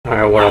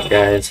Alright, what up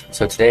guys?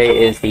 So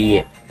today is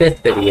the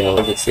 5th video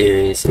of the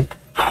series.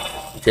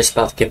 Just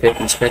about to get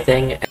 50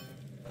 smithing.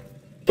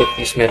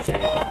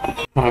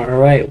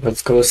 Alright,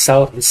 let's go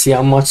south and see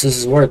how much this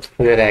is worth.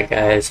 Look at that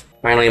guys.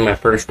 Finally my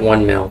first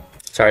 1 mil.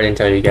 Sorry I didn't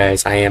tell you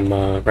guys, I am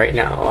right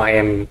now I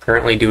am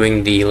currently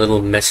doing the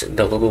little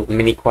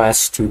mini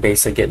quest to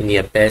basically get in the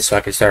abyss so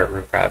I can start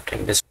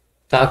runecrafting. This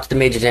talk to the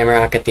Major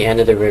Tamrock at the end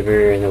of the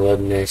river in the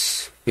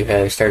wilderness. You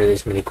have started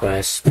this mini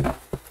quest.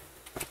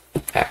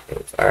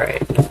 Active.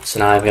 Alright, so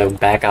now I've got to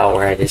back out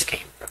where I just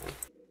came from.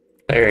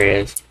 There he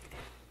is.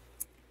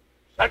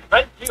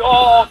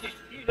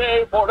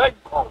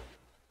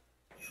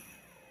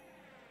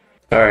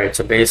 Alright,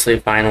 so basically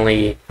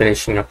finally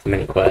finishing up the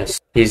mini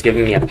quest. He's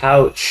giving me a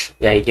pouch.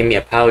 Yeah, he gave me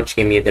a pouch,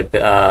 gave me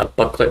the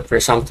booklet for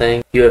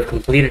something. You have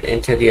completed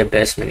Into the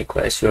Abyss mini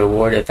quest. You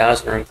awarded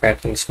 1,000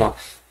 runecrafting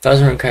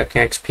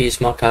XP,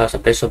 small cows,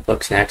 abyssal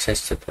books, and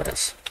access to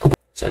this.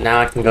 So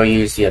now I can go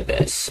use the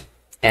abyss.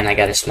 And I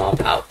got a small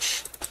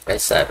pouch. Like I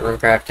said,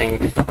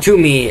 runecrafting to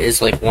me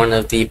is like one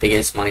of the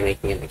biggest money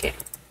making in the game.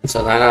 So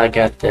now that I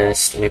got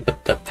this, let me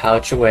put the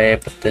pouch away,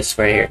 put this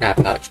right here, not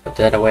pouch, put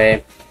that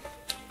away.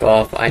 Go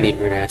off, I need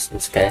rune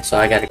essence, okay,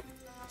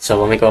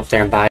 so let me go up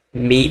there and buy.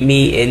 Meet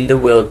me in the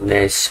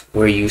wilderness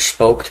where you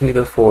spoke to me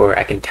before.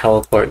 I can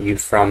teleport you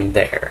from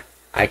there.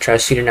 I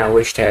trust you do not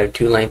wish to have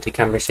too lengthy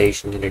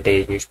conversations in a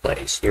dangerous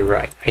place. You're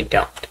right, I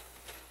don't.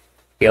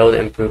 Be able to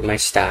improve my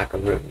stock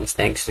of runes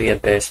thanks to the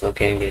abyss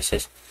locating the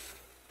assist.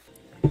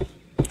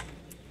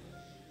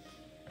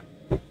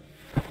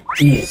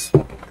 Jesus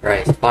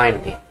Christ,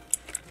 finally.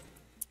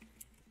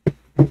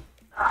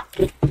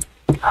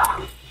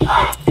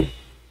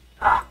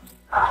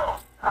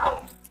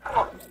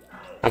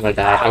 I'm gonna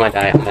die, I'm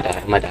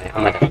gonna die.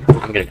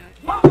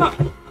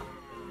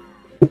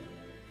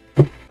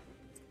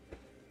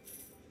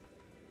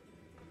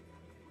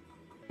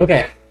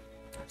 Okay,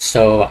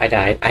 so I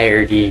died.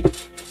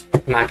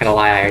 I'm not gonna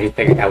lie, I already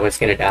figured I was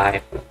gonna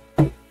die.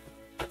 I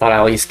thought I'd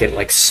at least get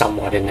like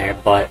somewhat in there,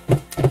 but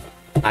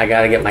I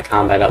gotta get my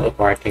combat up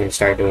before I can even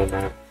start doing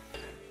that.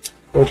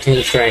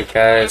 14 strength,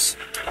 guys.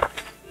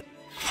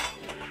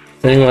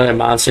 If any one of the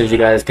monsters, you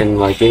guys can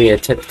like give me a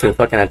tip to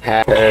fucking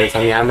attack. Cause,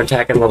 I mean, I'm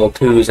attacking level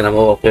 2s and I'm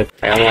level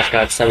 50. I almost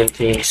got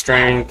 17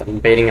 strength. I'm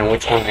debating on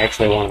which one I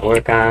actually want to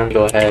work on.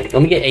 Go ahead.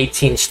 Let me get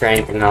 18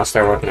 strength and then I'll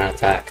start working on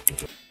attack.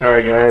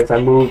 Alright guys,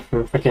 I moved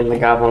from freaking the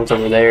goblins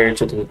over there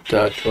to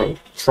the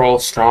troll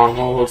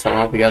strongholds. I don't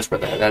know if you guys where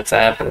that's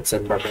at, but it's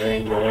in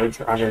Barbarian Village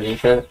or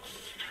underneath it.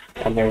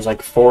 And there's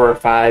like 4 or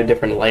 5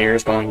 different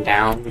layers going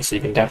down, so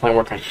you can definitely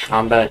work on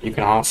combat. You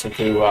can also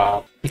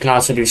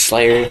do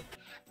Slayer.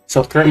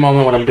 So at the current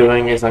moment, what I'm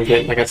doing is I'm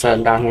getting, like I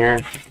said, down here,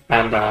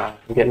 and I'm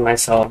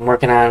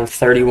working on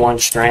 31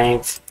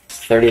 strength,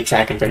 30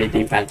 attack, and 30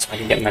 defense, so I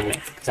can get my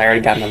myth, because I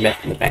already got my myth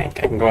in the bank.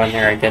 I can go in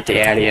there and get the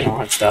addy and all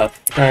that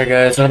stuff. Alright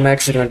guys, what I'm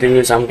actually going to do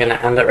is I'm going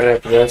to end it right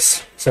after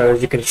this. So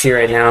as you can see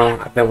right now,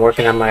 I've been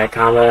working on my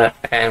combat,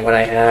 and what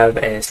I have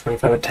is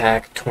 25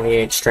 attack,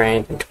 28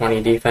 strength, and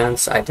 20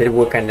 defense. I did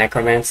work on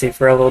necromancy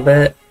for a little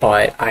bit,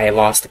 but I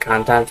lost the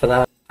content for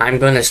that. I'm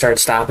going to start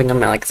stopping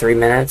them at like 3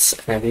 minutes,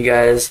 and if you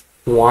guys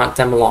want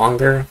them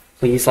longer,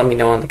 please let me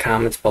know in the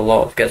comments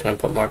below if you guys want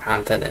to put more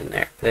content in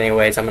there. But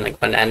anyways, I'm going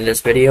to end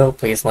this video.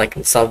 Please like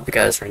and sub if you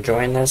guys are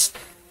enjoying this,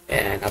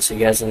 and I'll see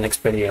you guys in the next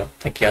video.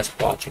 Thank you guys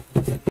for watching.